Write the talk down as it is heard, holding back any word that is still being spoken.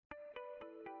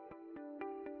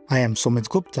I am Sumit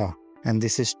Gupta, and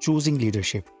this is Choosing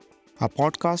Leadership, a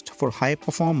podcast for high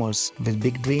performers with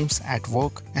big dreams at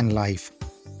work and life.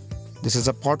 This is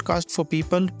a podcast for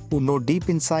people who know deep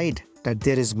inside that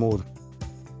there is more.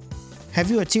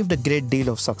 Have you achieved a great deal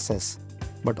of success,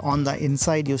 but on the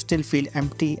inside you still feel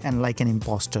empty and like an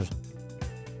imposter?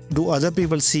 Do other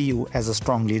people see you as a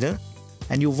strong leader?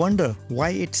 And you wonder why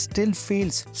it still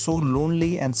feels so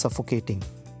lonely and suffocating?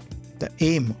 The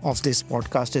aim of this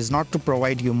podcast is not to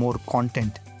provide you more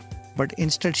content, but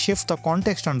instead shift the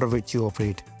context under which you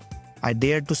operate. I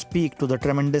dare to speak to the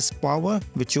tremendous power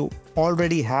which you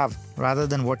already have rather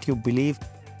than what you believe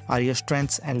are your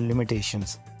strengths and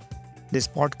limitations. This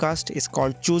podcast is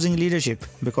called Choosing Leadership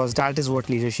because that is what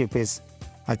leadership is,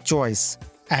 a choice.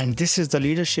 And this is the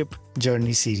Leadership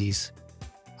Journey series.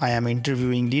 I am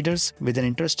interviewing leaders with an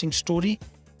interesting story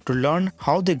to learn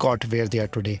how they got where they are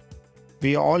today.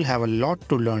 We all have a lot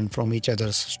to learn from each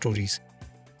other's stories,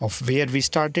 of where we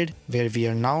started, where we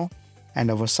are now, and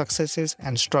our successes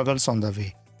and struggles on the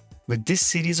way. With this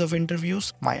series of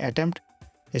interviews, my attempt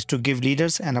is to give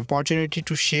leaders an opportunity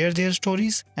to share their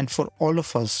stories and for all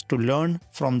of us to learn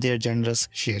from their generous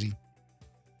sharing.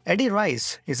 Eddie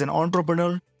Rice is an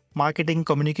entrepreneur, marketing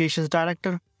communications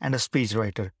director, and a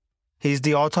speechwriter. He is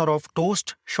the author of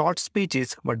Toast, Short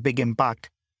Speeches but Big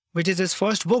Impact, which is his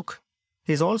first book.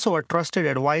 He is also a trusted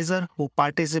advisor who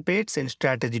participates in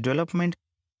strategy development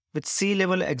with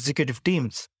C-level executive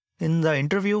teams. In the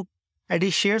interview, Eddie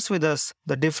shares with us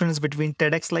the difference between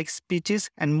TEDx-like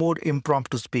speeches and more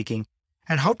impromptu speaking,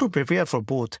 and how to prepare for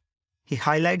both. He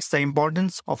highlights the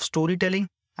importance of storytelling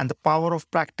and the power of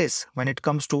practice when it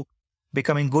comes to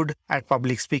becoming good at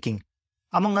public speaking,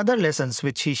 among other lessons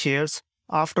which he shares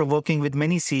after working with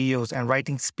many CEOs and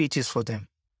writing speeches for them.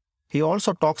 He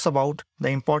also talks about the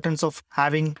importance of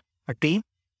having a team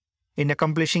in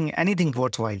accomplishing anything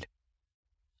worthwhile.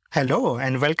 Hello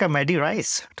and welcome Eddie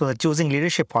Rice to the Choosing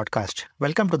Leadership podcast.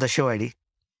 Welcome to the show, Eddie.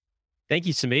 Thank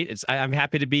you, Sumit. I'm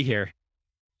happy to be here.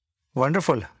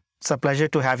 Wonderful. It's a pleasure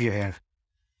to have you here.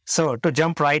 So to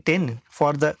jump right in,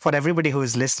 for everybody who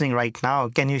is listening right now,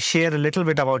 can you share a little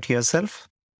bit about yourself?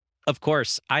 Of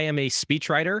course, I am a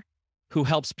speechwriter who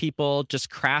helps people just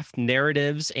craft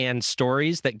narratives and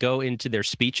stories that go into their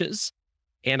speeches.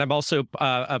 And I'm also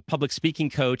a public speaking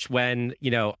coach. When,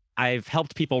 I've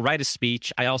helped people write a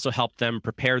speech, I also help them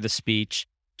prepare the speech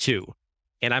too.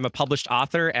 And I'm a published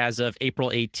author as of April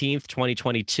 18th,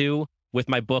 2022, with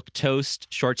my book, Toast,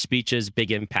 Short Speeches,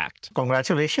 Big Impact.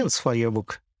 Congratulations for your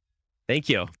book. Thank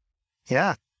you.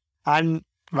 Yeah. I'm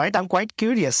quite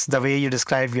curious the way you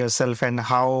describe yourself and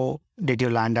how did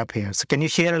you land up here. So can you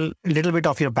share a little bit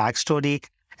of your backstory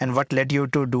and what led you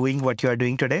to doing what you are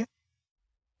doing today?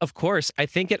 Of course. I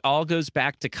think it all goes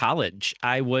back to college.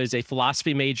 I was a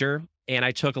philosophy major and I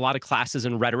took a lot of classes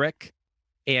in rhetoric,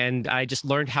 and I just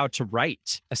learned how to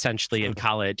write essentially in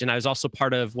college. And I was also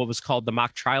part of what was called the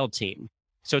mock trial team.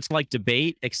 So it's like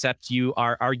debate, except you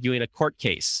are arguing a court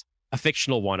case, a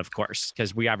fictional one, of course,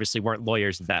 because we obviously weren't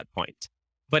lawyers at that point.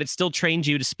 But it still trained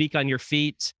you to speak on your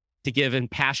feet, to give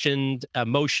impassioned,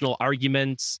 emotional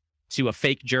arguments to a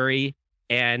fake jury.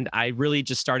 And I really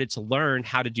just started to learn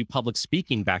how to do public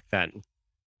speaking back then.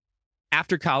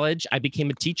 After college, I became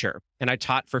a teacher and I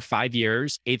taught for 5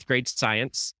 years, 8th grade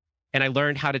science. And I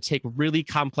learned how to take really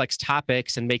complex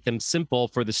topics and make them simple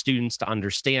for the students to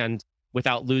understand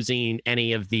without losing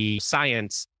any of the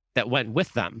science that went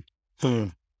with them.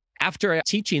 After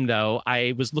teaching, though,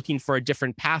 I was looking for a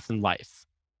different path in life.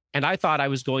 And I thought I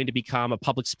was going to become a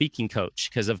public speaking coach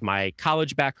because of my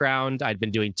college background. I'd been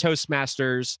doing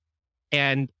Toastmasters.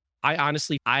 And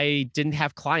I didn't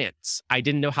have clients. I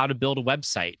didn't know how to build a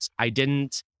website. I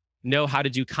didn't know how to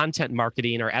do content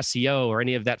marketing or SEO or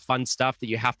any of that fun stuff that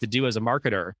you have to do as a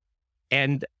marketer.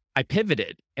 And I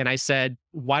pivoted and I said,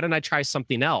 why don't I try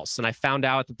something else? And I found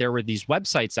out that there were these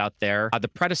websites out there, the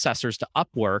predecessors to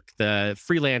Upwork, the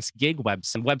freelance gig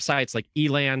websites like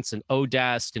Elance and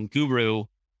Odesk and Guru,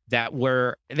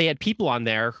 they had people on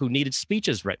there who needed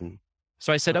speeches written.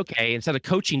 So I said, okay, instead of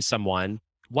coaching someone,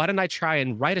 why don't I try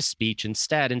and write a speech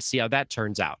instead and see how that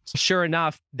turns out? Sure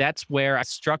enough, that's where I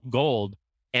struck gold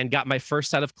and got my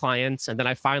first set of clients. And then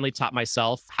I finally taught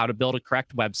myself how to build a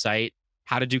correct website,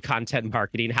 how to do content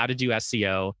marketing, how to do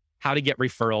SEO, how to get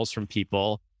referrals from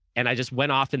people. And I just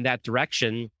went off in that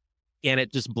direction and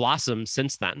it just blossomed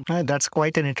since then. That's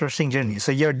quite an interesting journey.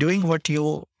 So you're doing what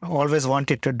you always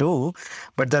wanted to do,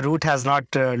 but the route has not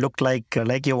looked like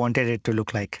you wanted it to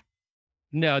look like.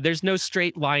 No, there's no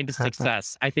straight line to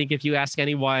success. I think if you ask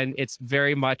anyone, it's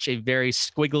very much a very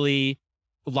squiggly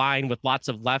line with lots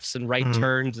of lefts and right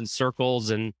turns and circles.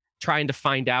 And trying to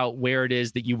find out where it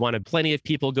is that you want to. Plenty of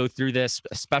people go through this,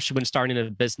 especially when starting a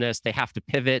business. They have to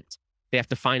pivot. They have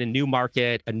to find a new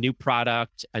market, a new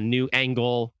product, a new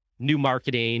angle, new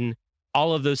marketing.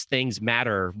 All of those things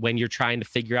matter when you're trying to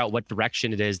figure out what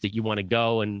direction it is that you want to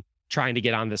go and trying to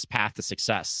get on this path to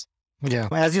success. Yeah.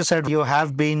 As you said, you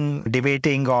have been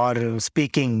debating or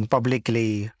speaking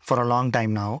publicly for a long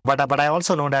time now. But I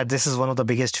also know that this is one of the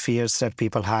biggest fears that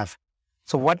people have.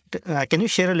 So what can you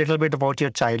share a little bit about your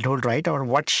childhood, right? Or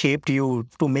what shaped you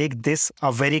to make this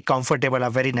a very comfortable, a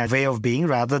very nice way of being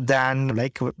rather than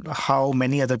like how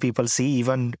many other people see,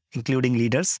 even including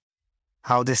leaders,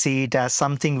 how they see it as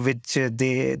something which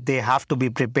they have to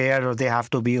be prepared or they have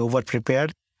to be over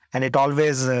prepared. And it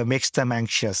always makes them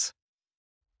anxious.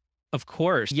 Of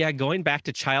course. Yeah. Going back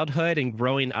to childhood and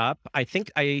growing up, I think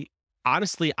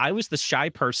honestly, I was the shy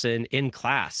person in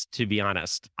class, to be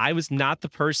honest. I was not the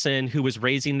person who was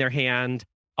raising their hand,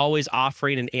 always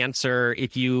offering an answer.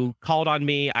 If you called on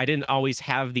me, I didn't always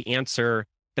have the answer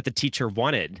that the teacher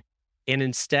wanted. And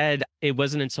instead, it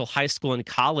wasn't until high school and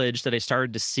college that I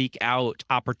started to seek out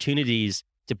opportunities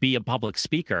to be a public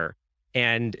speaker.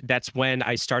 And that's when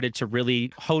I started to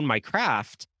really hone my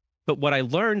craft. But what I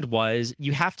learned was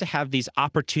you have to have these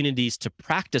opportunities to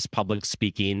practice public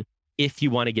speaking if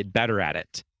you want to get better at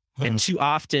it. And too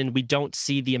often we don't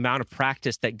see the amount of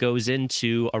practice that goes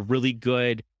into a really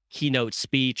good keynote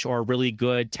speech or a really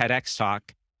good TEDx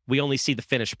talk. We only see the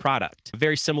finished product.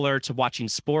 Very similar to watching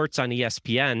sports on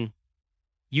ESPN.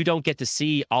 You don't get to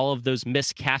see all of those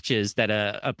missed catches that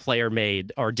a player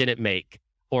made or didn't make,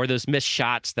 or those missed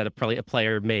shots that a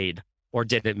player made or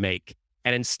didn't make.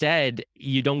 And instead,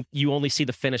 you only see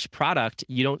the finished product.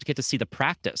 You don't get to see the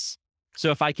practice.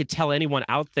 So if I could tell anyone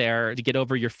out there to get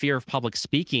over your fear of public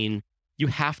speaking, you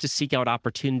have to seek out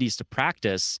opportunities to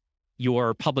practice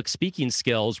your public speaking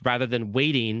skills rather than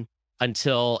waiting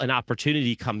until an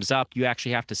opportunity comes up. You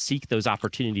actually have to seek those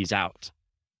opportunities out.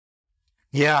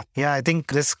 Yeah. I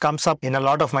think this comes up in a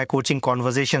lot of my coaching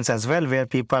conversations as well, where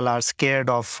people are scared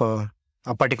of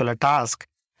a particular task.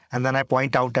 And then I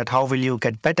point out that how will you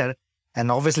get better?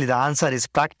 And obviously the answer is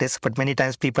practice, but many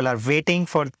times people are waiting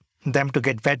for them to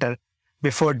get better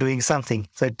before doing something.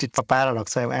 So it's a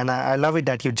paradox. And I love it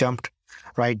that you jumped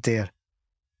right there.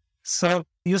 So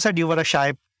you said you were a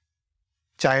shy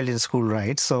child in school,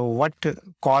 right? So what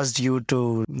caused you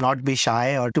to not be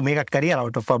shy or to make a career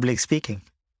out of public speaking?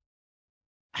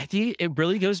 I think it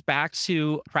really goes back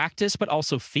to practice, but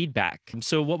also feedback.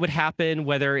 So what would happen,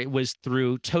 whether it was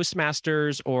through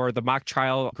Toastmasters or the mock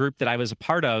trial group that I was a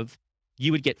part of,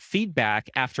 you would get feedback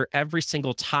after every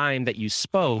single time that you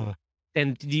spoke.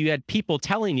 And you had people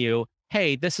telling you,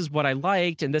 hey, this is what I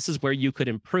liked, and this is where you could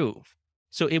improve.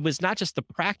 So it was not just the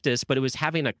practice, but it was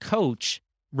having a coach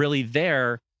really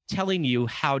there telling you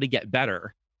how to get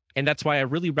better. And that's why I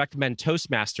really recommend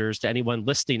Toastmasters to anyone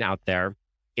listening out there.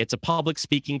 It's a public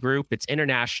speaking group, it's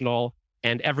international,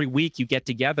 and every week you get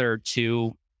together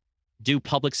to do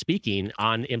public speaking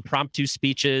on impromptu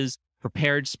speeches,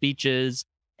 prepared speeches,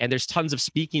 and there's tons of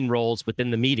speaking roles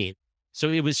within the meeting. So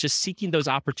it was just seeking those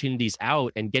opportunities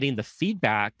out and getting the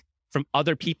feedback from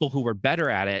other people who were better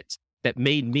at it that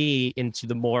made me into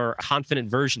the more confident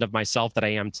version of myself that I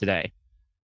am today.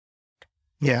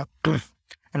 Yeah.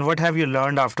 And what have you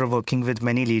learned after working with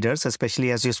many leaders,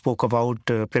 especially as you spoke about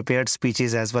prepared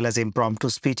speeches as well as impromptu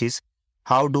speeches?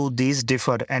 How do these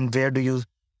differ, and where do you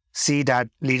see that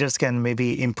leaders can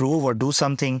maybe improve or do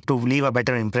something to leave a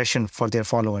better impression for their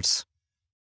followers?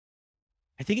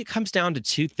 I think it comes down to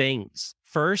two things.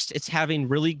 First, it's having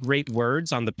really great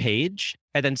words on the page.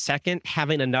 And then second,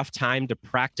 having enough time to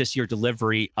practice your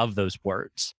delivery of those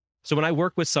words. So when I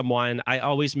work with someone, I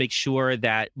always make sure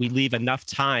that we leave enough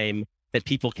time that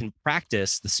people can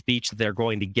practice the speech that they're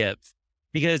going to give.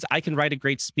 Because I can write a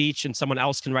great speech and someone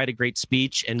else can write a great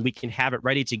speech and we can have it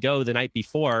ready to go the night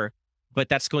before. But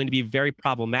that's going to be very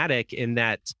problematic in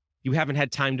that you haven't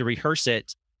had time to rehearse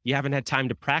it. You haven't had time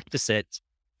to practice it.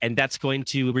 And that's going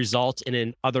to result in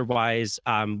an otherwise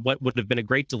what would have been a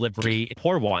great delivery, a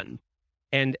poor one.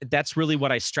 And that's really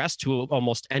what I stress to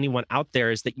almost anyone out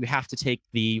there is that you have to take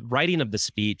the writing of the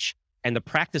speech and the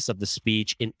practice of the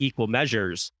speech in equal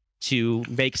measures to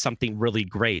make something really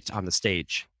great on the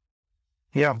stage.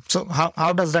 Yeah. So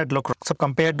how does that look? So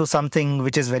compared to something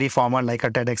which is very formal, like a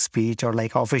TEDx speech or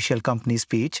like official company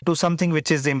speech, to something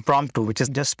which is impromptu, which is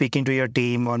just speaking to your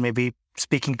team or maybe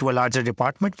speaking to a larger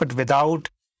department, but without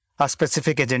a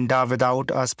specific agenda,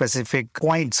 without a specific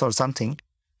points or something,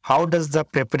 how does the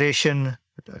preparation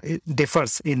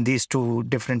differs in these two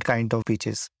different kind of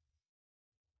speeches?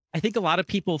 I think a lot of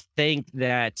people think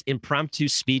that impromptu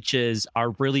speeches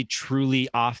are really truly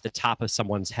off the top of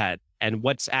someone's head. And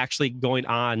what's actually going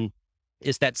on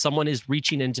is that someone is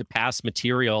reaching into past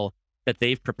material that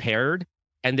they've prepared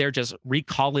and they're just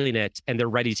recalling it and they're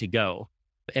ready to go.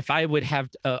 If I would have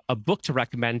a book to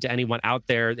recommend to anyone out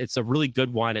there, it's a really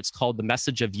good one. It's called The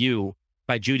Message of You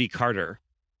by Judy Carter.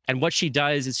 And what she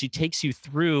does is she takes you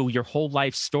through your whole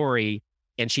life story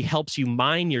and she helps you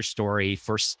mine your story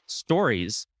for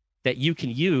stories that you can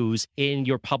use in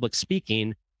your public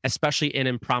speaking, especially in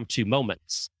impromptu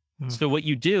moments. So what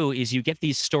you do is you get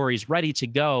these stories ready to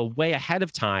go way ahead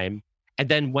of time. And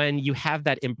then when you have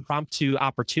that impromptu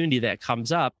opportunity that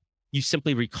comes up, you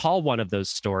simply recall one of those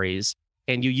stories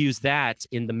and you use that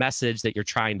in the message that you're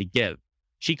trying to give.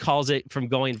 She calls it from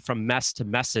going from mess to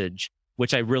message,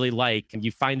 which I really like. And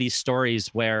you find these stories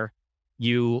where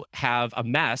you have a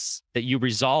mess that you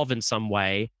resolve in some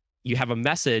way, you have a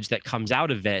message that comes out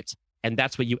of it, and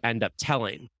that's what you end up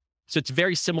telling. So it's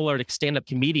very similar to stand-up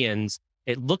comedians.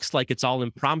 It looks like it's all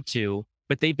impromptu,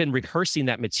 but they've been rehearsing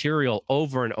that material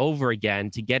over and over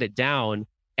again to get it down.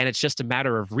 And it's just a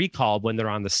matter of recall when they're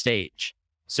on the stage.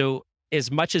 So as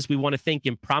much as we want to think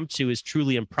impromptu is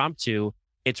truly impromptu,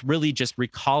 it's really just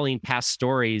recalling past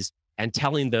stories and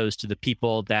telling those to the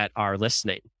people that are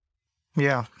listening.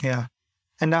 Yeah, yeah.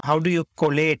 And now how do you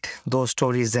collate those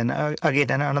stories then?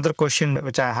 Again, and another question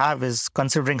which I have is,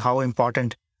 considering how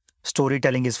important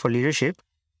storytelling is for leadership,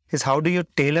 is how do you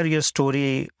tailor your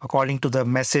story according to the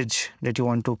message that you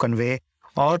want to convey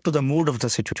or to the mood of the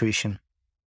situation?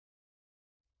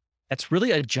 That's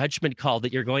really a judgment call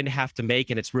that you're going to have to make.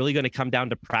 And it's really going to come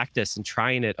down to practice and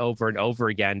trying it over and over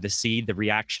again to see the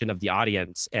reaction of the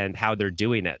audience and how they're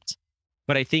doing it.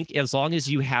 But I think as long as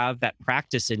you have that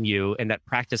practice in you and that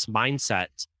practice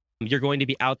mindset, you're going to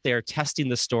be out there testing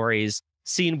the stories,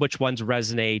 seeing which ones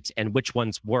resonate and which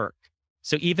ones work.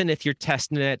 So even if you're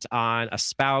testing it on a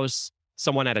spouse,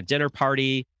 someone at a dinner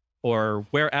party, or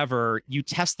wherever, you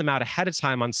test them out ahead of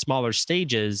time on smaller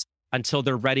stages until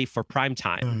they're ready for prime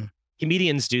time.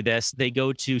 Comedians do this. They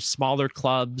go to smaller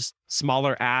clubs,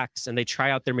 smaller acts, and they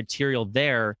try out their material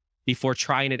there before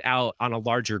trying it out on a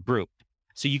larger group.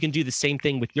 So you can do the same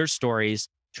thing with your stories.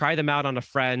 Try them out on a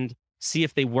friend, see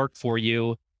if they work for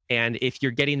you. And if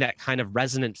you're getting that kind of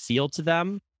resonant feel to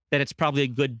them, then it's probably a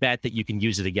good bet that you can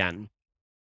use it again.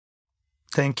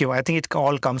 Thank you. I think it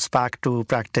all comes back to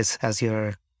practice, as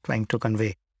you're trying to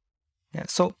convey. Yeah.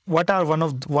 So what are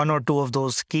one or two of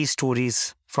those key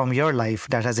stories from your life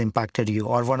that has impacted you?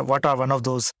 Or what are one of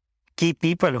those key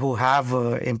people who have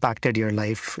impacted your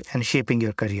life and shaping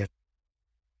your career?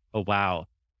 Oh, wow.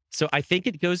 So I think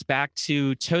it goes back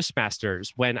to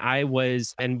Toastmasters when I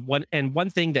was, and one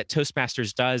thing that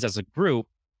Toastmasters does as a group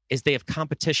is they have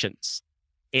competitions,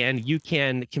 and you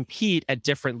can compete at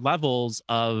different levels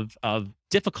of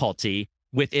difficulty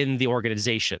within the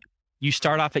organization. You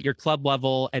start off at your club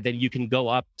level, and then you can go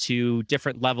up to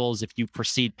different levels if you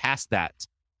proceed past that.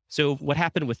 So what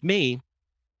happened with me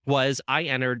was I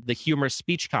entered the humorous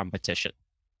speech competition.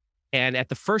 And at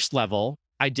the first level,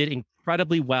 I did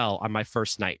incredibly well on my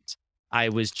first night. I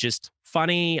was just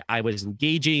funny. I was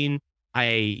engaging.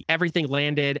 Everything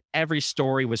landed. Every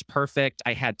story was perfect.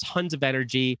 I had tons of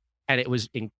energy and it was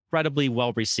incredibly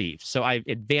well received. So I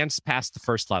advanced past the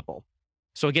first level.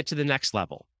 So I get to the next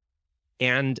level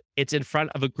and it's in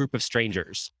front of a group of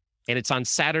strangers and it's on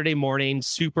Saturday morning,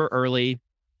 super early.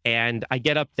 And I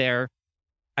get up there.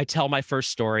 I tell my first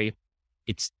story.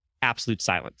 It's absolute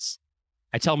silence.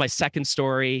 I tell my second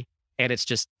story. And it's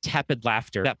just tepid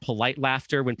laughter, that polite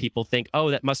laughter when people think, oh,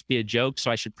 that must be a joke,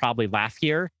 so I should probably laugh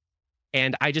here.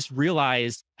 And I just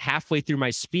realized halfway through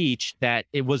my speech that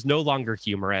it was no longer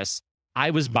humorous. I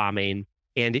was bombing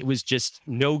and it was just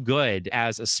no good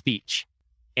as a speech.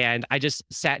 And I just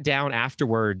sat down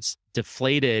afterwards,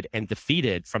 deflated and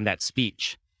defeated from that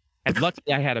speech. And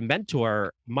luckily I had a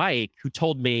mentor, Mike, who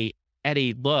told me,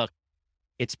 Eddie, look,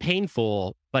 it's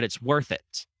painful, but it's worth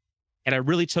it. And I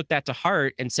really took that to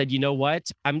heart and said, you know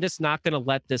what? I'm just not going to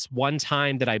let this one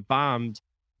time that I bombed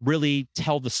really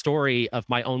tell the story of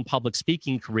my own public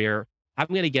speaking career. I'm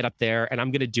going to get up there and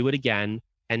I'm going to do it again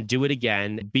and do it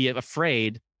again. Be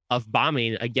afraid of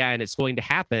bombing again. It's going to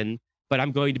happen, but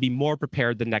I'm going to be more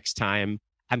prepared the next time.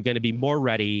 I'm going to be more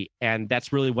ready. And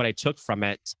that's really what I took from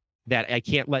it, that I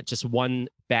can't let just one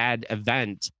bad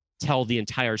event tell the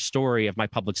entire story of my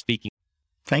public speaking.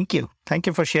 Thank you. Thank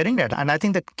you for sharing that. And I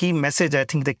think the key message,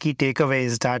 the key takeaway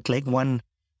is that like one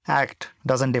act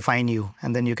doesn't define you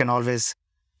and then you can always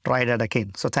try that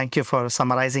again. So thank you for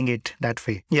summarizing it that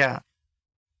way. Yeah.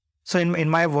 So in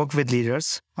my work with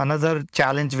leaders, another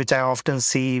challenge which I often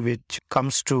see which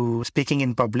comes to speaking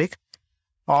in public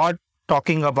or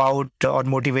talking about or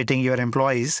motivating your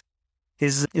employees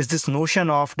is this notion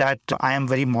of that I am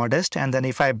very modest, and then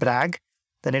if I brag,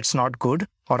 then it's not good,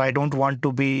 or I don't want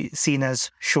to be seen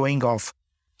as showing off.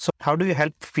 So how do you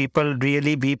help people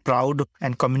really be proud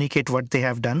and communicate what they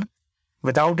have done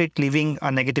without it leaving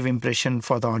a negative impression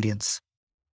for the audience?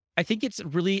 I think it's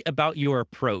really about your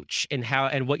approach and how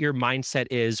and what your mindset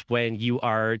is when you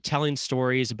are telling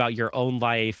stories about your own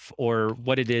life or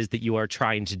what it is that you are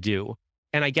trying to do.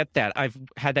 And I get that. I've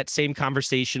had that same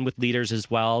conversation with leaders as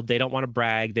well. They don't want to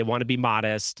brag, they want to be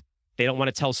modest. They don't want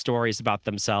to tell stories about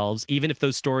themselves, even if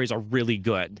those stories are really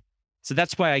good. So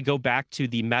that's why I go back to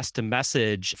the mess to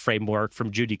message framework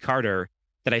from Judy Carter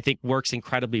that I think works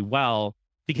incredibly well,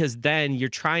 because then you're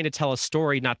trying to tell a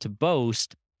story not to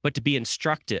boast, but to be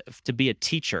instructive, to be a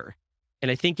teacher.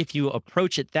 And I think if you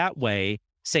approach it that way,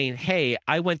 saying, hey,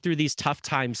 I went through these tough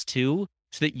times too,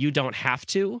 so that you don't have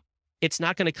to, it's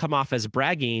not going to come off as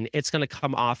bragging. It's going to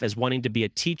come off as wanting to be a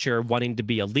teacher, wanting to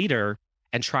be a leader,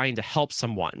 and trying to help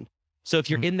someone. So if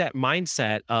you're in that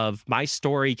mindset of my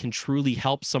story can truly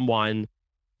help someone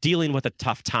dealing with a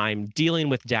tough time, dealing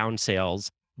with down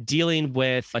sales, dealing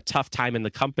with a tough time in the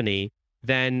company,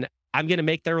 then I'm going to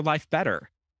make their life better.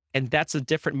 And that's a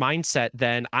different mindset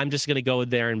than I'm just going to go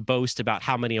there and boast about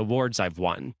how many awards I've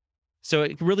won. So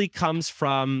it really comes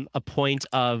from a point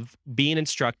of being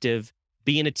instructive,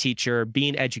 being a teacher,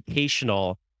 being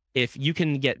educational. If you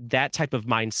can get that type of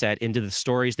mindset into the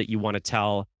stories that you want to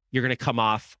tell, you're going to come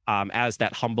off as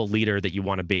that humble leader that you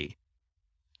want to be.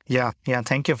 Yeah.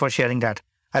 Thank you for sharing that.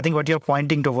 I think what you're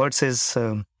pointing towards is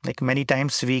like many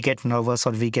times we get nervous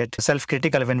or we get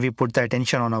self-critical when we put the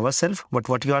attention on ourselves. But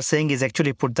what you are saying is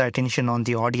actually put the attention on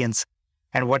the audience.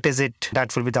 And what is it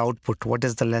that will be the output? What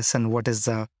is the lesson? What is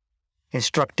the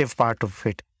instructive part of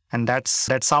it? And that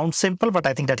sounds simple, but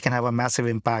I think that can have a massive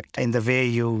impact in the way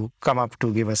you come up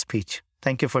to give a speech.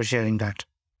 Thank you for sharing that.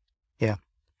 Yeah.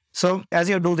 So as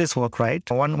you do this work, right,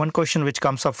 one question which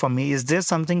comes up for me, is there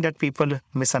something that people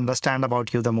misunderstand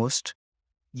about you the most?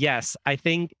 Yes, I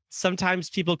think sometimes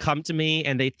people come to me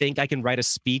and they think I can write a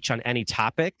speech on any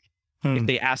topic. If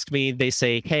they ask me, they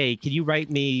say, hey, can you write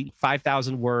me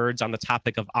 5,000 words on the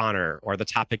topic of honor or the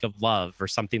topic of love or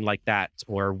something like that,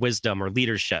 or wisdom or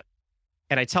leadership?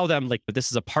 And I tell them, like, but this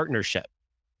is a partnership.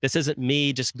 This isn't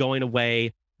me just going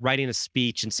away, writing a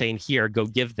speech and saying, here, go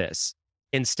give this.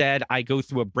 Instead, I go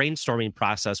through a brainstorming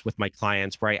process with my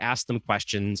clients where I ask them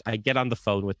questions, I get on the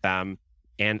phone with them,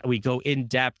 and we go in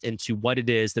depth into what it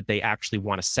is that they actually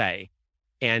want to say.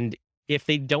 And if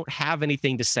they don't have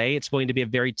anything to say, it's going to be a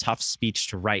very tough speech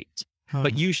to write.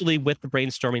 But usually with the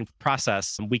brainstorming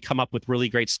process, we come up with really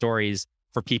great stories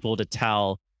for people to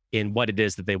tell in what it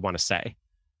is that they want to say.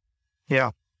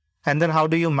 Yeah. And then how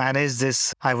do you manage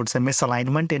this, I would say,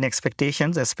 misalignment in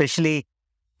expectations, especially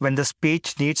when the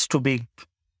speech needs to be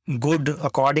good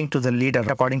according to the leader,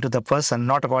 according to the person,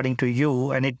 not according to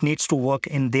you, and it needs to work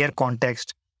in their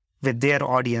context with their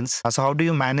audience. So how do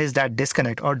you manage that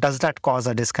disconnect, or does that cause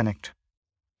a disconnect?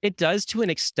 It does to an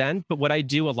extent, but what I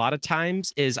do a lot of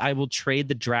times is I will trade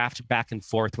the draft back and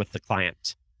forth with the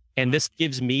client. And this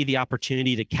gives me the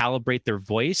opportunity to calibrate their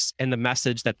voice and the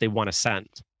message that they want to send.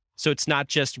 So it's not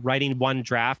just writing one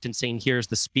draft and saying, here's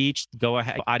the speech, go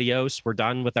ahead, adios, we're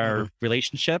done with our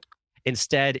relationship.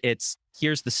 Instead, it's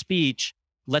here's the speech,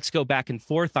 let's go back and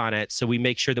forth on it. So we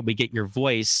make sure that we get your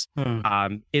voice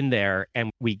in there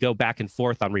and we go back and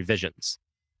forth on revisions.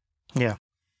 Yeah.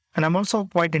 And I'm also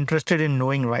quite interested in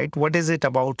knowing, right, what is it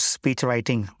about speech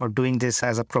writing or doing this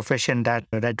as a profession that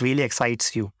really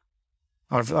excites you?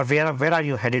 Or where are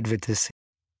you headed with this?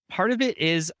 Part of it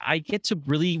is I get to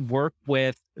really work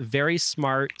with very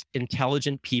smart,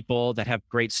 intelligent people that have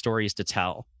great stories to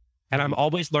tell. And I'm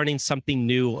always learning something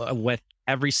new with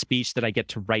every speech that I get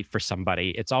to write for somebody.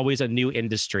 It's always a new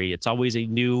industry. It's always a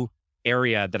new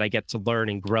area that I get to learn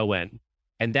and grow in.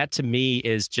 And that to me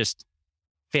is just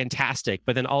fantastic.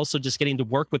 But then also just getting to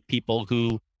work with people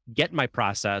who get my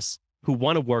process, who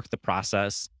want to work the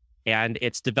process. And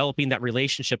it's developing that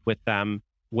relationship with them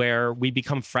where we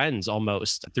become friends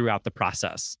almost throughout the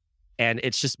process. And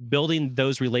it's just building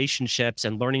those relationships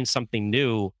and learning something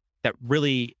new that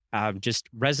really just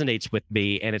resonates with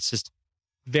me. And it's just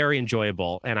very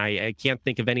enjoyable. And I can't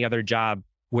think of any other job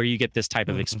where you get this type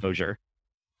of exposure.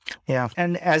 Yeah.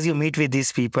 And as you meet with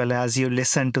these people, as you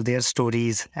listen to their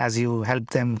stories, as you help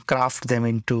them craft them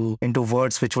into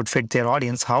words which would fit their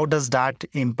audience, how does that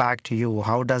impact you?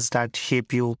 How does that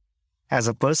shape you as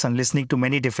a person, listening to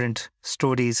many different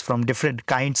stories from different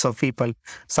kinds of people,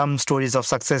 some stories of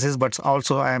successes, but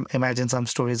also I imagine some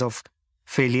stories of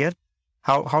failure.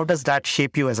 How does that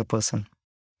shape you as a person?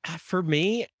 For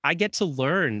me, I get to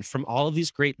learn from all of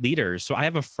these great leaders. So I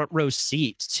have a front row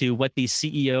seat to what these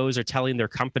CEOs are telling their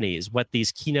companies, what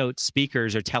these keynote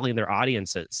speakers are telling their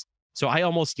audiences. So I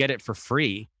almost get it for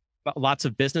free. But lots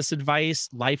of business advice,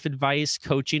 life advice,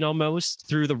 coaching almost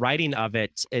through the writing of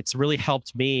it. It's really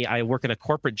helped me. I work in a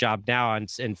corporate job now and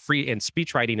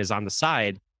speech writing is on the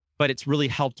side, but it's really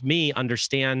helped me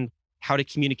understand how to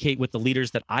communicate with the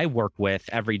leaders that I work with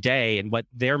every day and what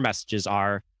their messages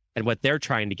are and what they're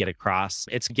trying to get across.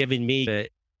 It's giving me a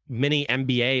mini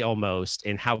MBA almost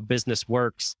in how business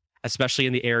works, especially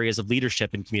in the areas of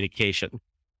leadership and communication.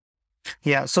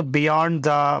 Yeah. So beyond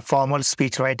the formal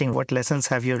speech writing, what lessons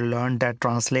have you learned that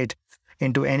translate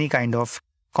into any kind of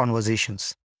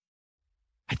conversations?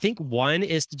 I think one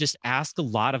is to just ask a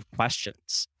lot of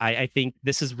questions. I think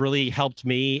this has really helped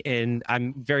me, and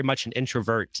I'm very much an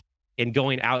introvert. In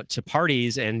going out to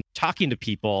parties and talking to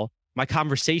people, my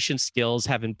conversation skills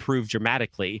have improved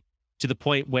dramatically to the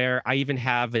point where I even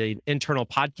have an internal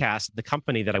podcast at the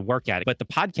company that I work at. But the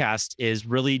podcast is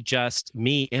really just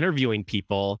me interviewing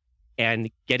people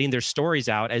and getting their stories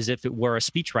out as if it were a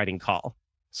speech writing call.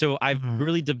 So I've Mhm.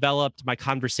 really developed my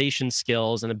conversation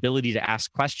skills and ability to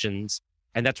ask questions.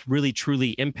 And that's really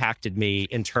truly impacted me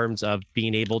in terms of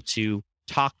being able to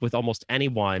talk with almost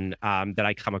anyone that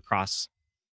I come across.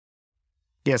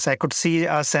 Yes, I could see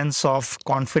a sense of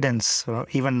confidence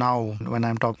even now when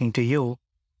I'm talking to you.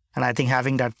 And I think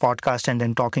having that podcast and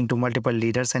then talking to multiple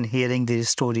leaders and hearing these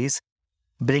stories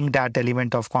bring that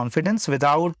element of confidence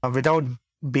without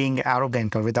being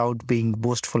arrogant or without being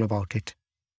boastful about it.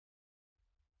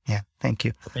 Yeah, thank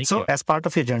you. Thank So you. as part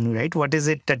of your journey, right, what is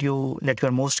it that you're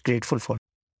most grateful for?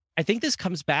 I think this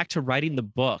comes back to writing the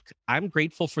book. I'm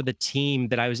grateful for the team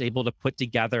that I was able to put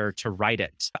together to write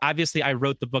it. Obviously, I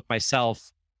wrote the book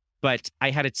myself, but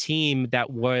I had a team that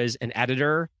was an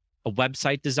editor, a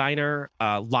website designer,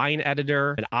 a line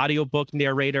editor, an audiobook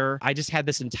narrator. I just had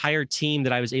this entire team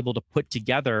that I was able to put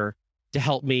together to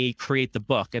help me create the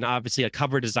book, and obviously a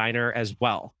cover designer as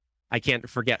well. I can't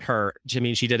forget her. I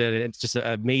mean, she did it's just an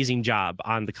amazing job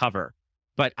on the cover.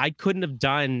 But I couldn't have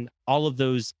done all of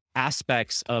those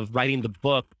aspects of writing the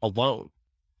book alone.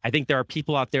 I think there are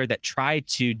people out there that try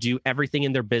to do everything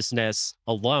in their business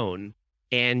alone.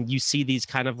 And you see these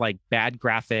kind of like bad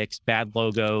graphics, bad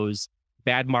logos,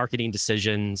 bad marketing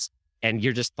decisions. And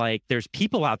you're just like, there's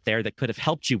people out there that could have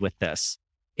helped you with this.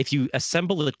 If you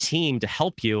assemble a team to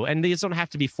help you, and these don't have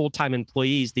to be full-time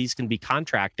employees, these can be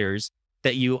contractors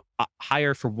that you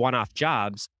hire for one-off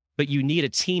jobs, but you need a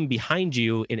team behind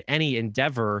you in any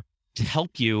endeavor to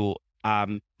help you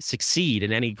succeed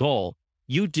in any goal.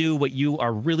 You do what you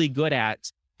are really good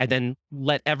at, and then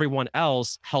let everyone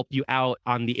else help you out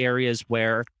on the areas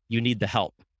where you need the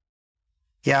help.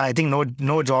 Yeah, I think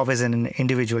no job is an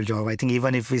individual job. I think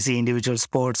even if we see individual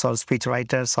sports or speech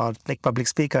writers or like public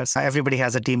speakers, everybody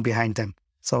has a team behind them.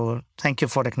 So thank you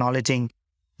for acknowledging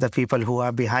the people who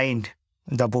are behind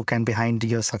the book and behind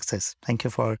your success. Thank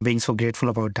you for being so grateful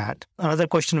about that. Another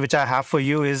question which I have for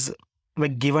you is,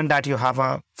 like, given that you have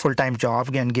a full-time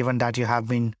job and given that you have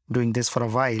been doing this for a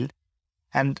while,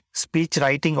 and speech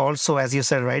writing also, as you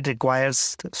said, right,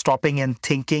 requires stopping and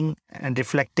thinking and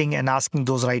reflecting and asking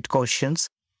those right questions.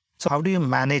 So how do you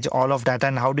manage all of that,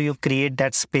 and how do you create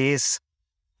that space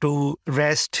to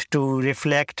rest, to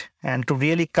reflect, and to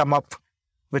really come up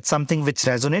with something which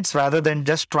resonates rather than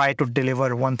just try to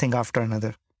deliver one thing after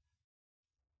another?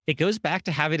 It goes back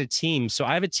to having a team. So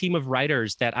I have a team of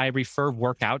writers that I refer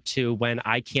work out to when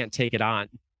I can't take it on.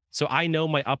 So I know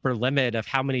my upper limit of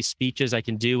how many speeches I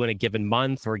can do in a given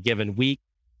month or a given week.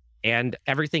 And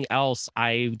everything else,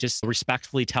 I just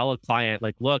respectfully tell a client,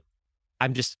 like, look,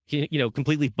 I'm just,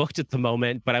 completely booked at the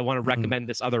moment, but I want to recommend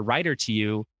this other writer to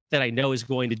you that I know is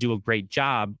going to do a great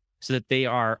job so that they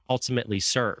are ultimately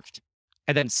served.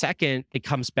 And then second, it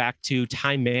comes back to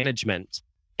time management.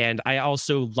 And I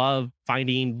also love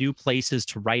finding new places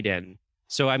to write in.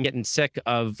 So I'm getting sick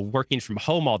of working from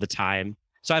home all the time.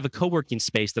 So I have a co-working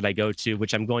space that I go to,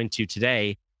 which I'm going to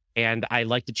today. And I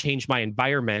like to change my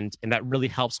environment. And that really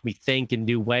helps me think in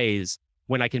new ways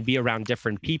when I can be around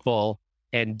different people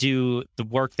and do the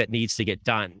work that needs to get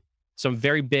done. So I'm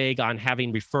very big on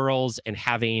having referrals and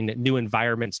having new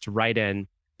environments to write in.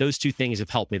 Those two things have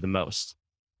helped me the most.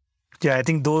 Yeah, I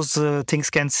think those things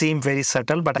can seem very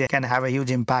subtle, but they can have a huge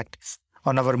impact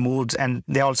on our moods, and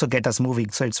they also get us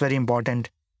moving. So it's very important,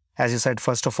 as you said,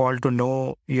 first of all, to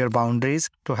know your boundaries,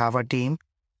 to have a team,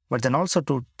 but then also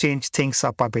to change things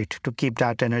up a bit, to keep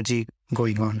that energy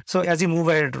going on. So as you move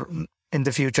ahead in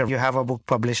the future, you have a book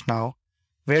published now.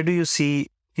 Where do you see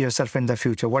yourself in the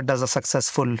future? What does a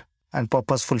successful and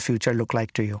purposeful future look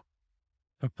like to you?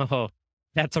 Oh,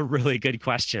 that's a really good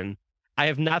question. I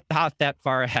have not thought that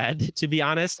far ahead, to be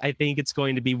honest. I think it's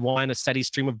going to be a steady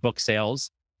stream of book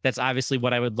sales. That's obviously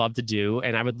what I would love to do.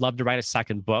 And I would love to write a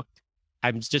second book.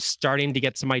 I'm just starting to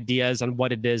get some ideas on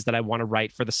what it is that I want to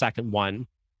write for the second one,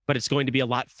 but it's going to be a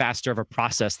lot faster of a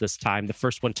process this time. The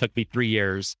first one took me 3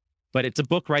 years, but it's a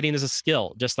book. Writing is a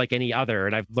skill, just like any other.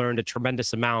 And I've learned a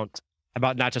tremendous amount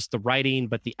about not just the writing,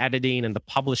 but the editing and the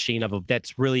publishing of it.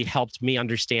 That's really helped me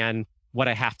understand what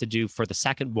I have to do for the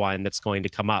second one that's going to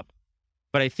come up.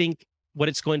 But I think what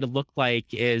it's going to look like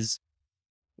is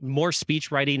more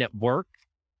speech writing at work,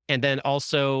 and then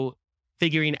also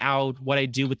figuring out what I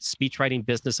do with the speech writing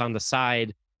business on the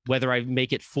side, whether I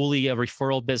make it fully a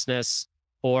referral business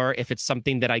or if it's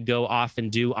something that I go off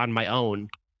and do on my own.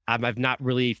 I've not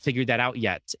really figured that out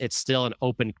yet. It's still an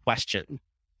open question.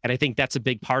 And I think that's a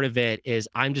big part of it is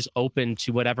I'm just open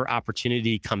to whatever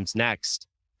opportunity comes next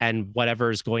and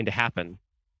whatever is going to happen.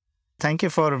 Thank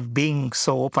you for being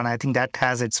so open. I think that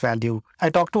has its value. I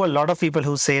talk to a lot of people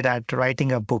who say that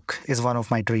writing a book is one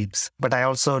of my dreams. But I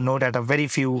also know that a very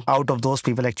few out of those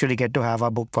people actually get to have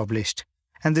a book published.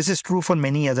 And this is true for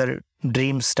many other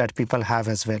dreams that people have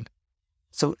as well.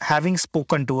 So having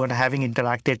spoken to and having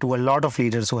interacted to a lot of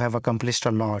leaders who have accomplished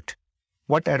a lot,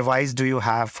 what advice do you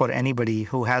have for anybody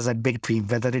who has a big dream,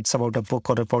 whether it's about a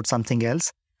book or about something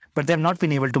else, but they have not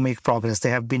been able to make progress? They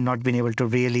have not been able to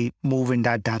really move in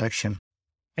that direction.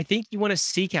 I think you want to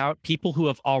seek out people who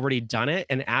have already done it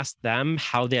and ask them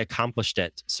how they accomplished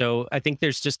it. So I think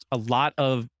there's just a lot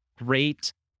of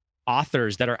great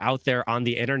authors that are out there on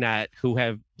the internet who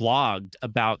have blogged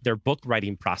about their book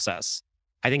writing process.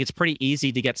 I think it's pretty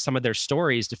easy to get some of their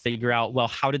stories to figure out, well,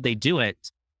 how did they do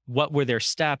it? What were their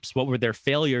steps? What were their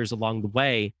failures along the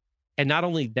way? And not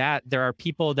only that, there are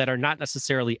people that are not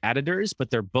necessarily editors, but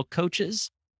they're book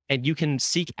coaches, and you can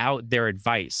seek out their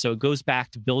advice. So it goes back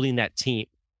to building that team.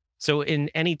 So in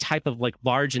any type of like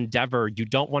large endeavor, you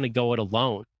don't want to go it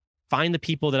alone. Find the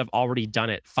people that have already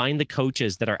done it. Find the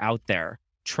coaches that are out there.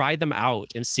 Try them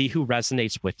out and see who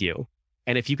resonates with you.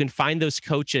 And if you can find those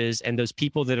coaches and those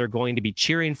people that are going to be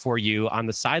cheering for you on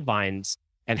the sidelines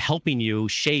and helping you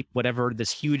shape whatever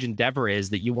this huge endeavor is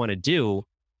that you want to do,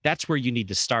 that's where you need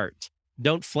to start.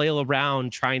 Don't flail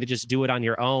around trying to just do it on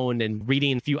your own and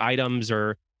reading a few items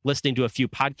or listening to a few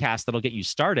podcasts that'll get you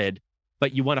started.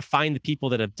 But you want to find the people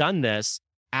that have done this,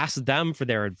 ask them for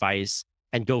their advice,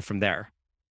 and go from there.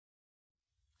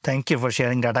 Thank you for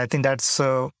sharing that. I think that's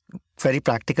very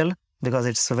practical because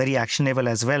it's very actionable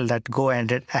as well, that go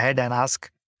ahead and ask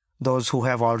those who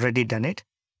have already done it.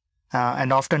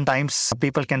 And oftentimes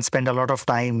people can spend a lot of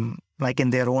time like in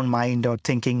their own mind or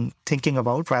thinking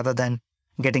about rather than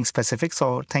getting specific.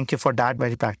 So thank you for that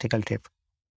very practical tip.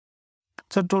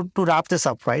 So to wrap this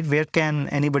up, right, where can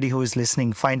anybody who is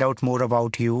listening find out more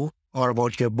about you or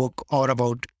about your book or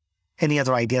about any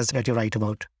other ideas that you write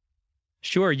about?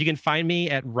 Sure. You can find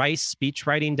me at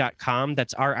ricespeechwriting.com.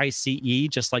 That's RICE,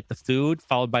 just like the food,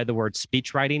 followed by the word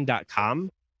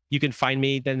speechwriting.com. You can find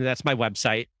me, then that's my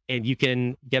website, and you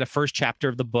can get a first chapter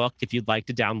of the book if you'd like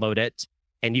to download it.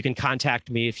 And you can contact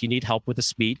me if you need help with a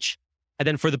speech. And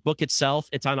then for the book itself,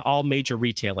 it's on all major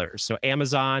retailers. So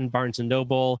Amazon, Barnes &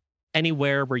 Noble,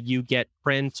 anywhere where you get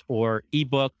print or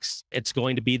ebooks, it's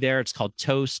going to be there. It's called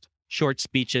Toast, Short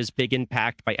Speeches, Big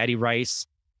Impact by Eddie Rice.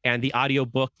 And the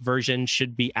audiobook version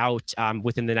should be out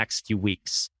within the next few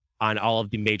weeks on all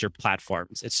of the major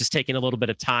platforms. It's just taking a little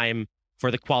bit of time for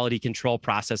the quality control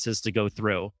processes to go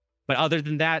through. But other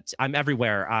than that, I'm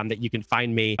everywhere that you can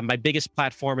find me. My biggest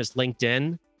platform is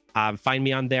LinkedIn. Find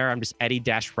me on there. I'm just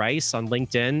Eddie-Rice on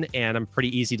LinkedIn, and I'm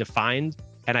pretty easy to find.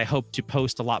 And I hope to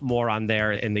post a lot more on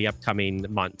there in the upcoming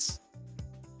months.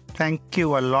 Thank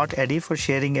you a lot, Eddie, for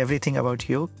sharing everything about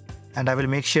you. And I will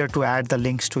make sure to add the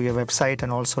links to your website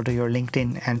and also to your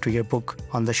LinkedIn and to your book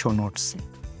on the show notes.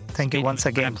 Thank you once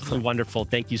again. Absolutely wonderful.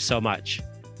 Thank you so much.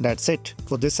 That's it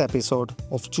for this episode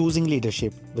of Choosing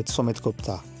Leadership with Sumit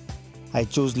Gupta. I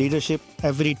choose leadership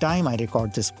every time I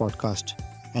record this podcast,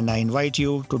 and I invite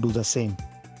you to do the same.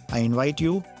 I invite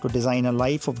you to design a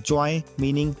life of joy,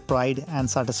 meaning, pride, and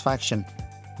satisfaction,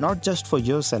 not just for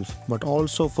yourself, but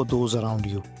also for those around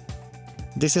you.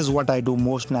 This is what I do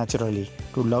most naturally,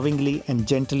 to lovingly and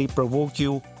gently provoke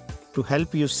you, to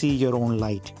help you see your own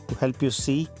light, to help you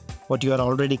see what you are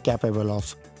already capable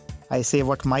of. I say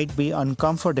what might be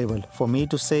uncomfortable for me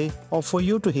to say or for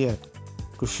you to hear,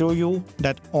 to show you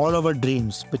that all our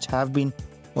dreams which have been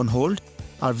on hold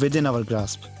are within our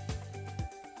grasp.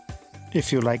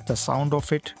 If you like the sound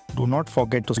of it, do not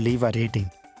forget to leave a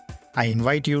rating. I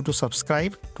invite you to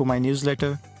subscribe to my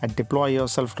newsletter at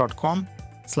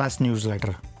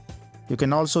deployyourself.com/newsletter. You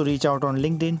can also reach out on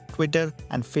LinkedIn, Twitter,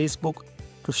 and Facebook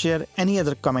to share any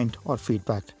other comment or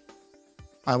feedback.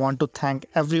 I want to thank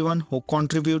everyone who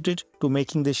contributed to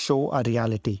making this show a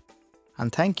reality.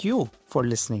 And thank you for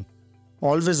listening.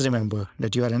 Always remember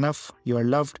that you are enough, you are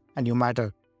loved, and you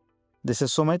matter. This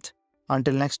is Sumit.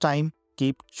 Until next time,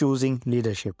 keep choosing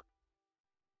leadership.